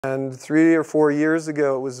And 3 or 4 years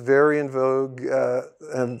ago, it was very in vogue,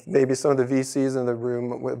 and maybe some of the VCs in the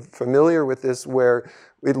room were familiar with this, where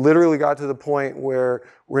it literally got to the point where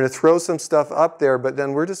we're going to throw some stuff up there, but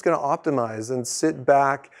then we're just going to optimize and sit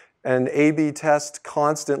back and A/B test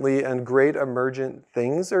constantly, and great emergent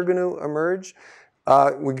things are going to emerge.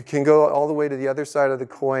 We can go all the way to the other side of the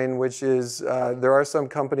coin, which is there are some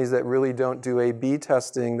companies that really don't do A/B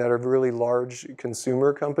testing that are really large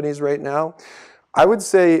consumer companies right now. I would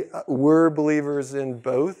say we're believers in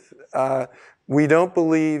both. We don't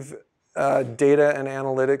believe data and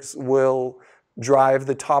analytics will drive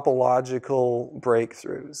the topological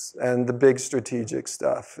breakthroughs and the big strategic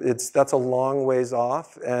stuff. That's a long ways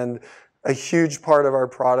off, and a huge part of our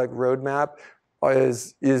product roadmap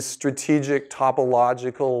is strategic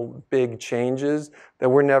topological big changes that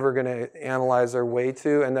we're never going to analyze our way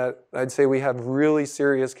to, and that I'd say we have really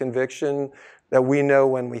serious conviction that we know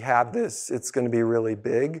when we have this, it's going to be really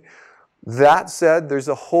big. That said, there's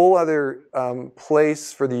a whole other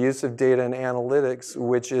place for the use of data and analytics,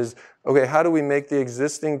 which is, okay, how do we make the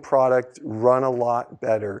existing product run a lot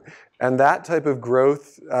better? And that type of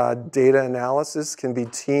growth data analysis can be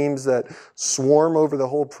teams that swarm over the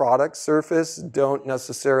whole product surface, don't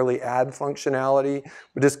necessarily add functionality,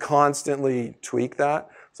 but just constantly tweak that.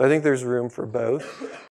 So I think there's room for both.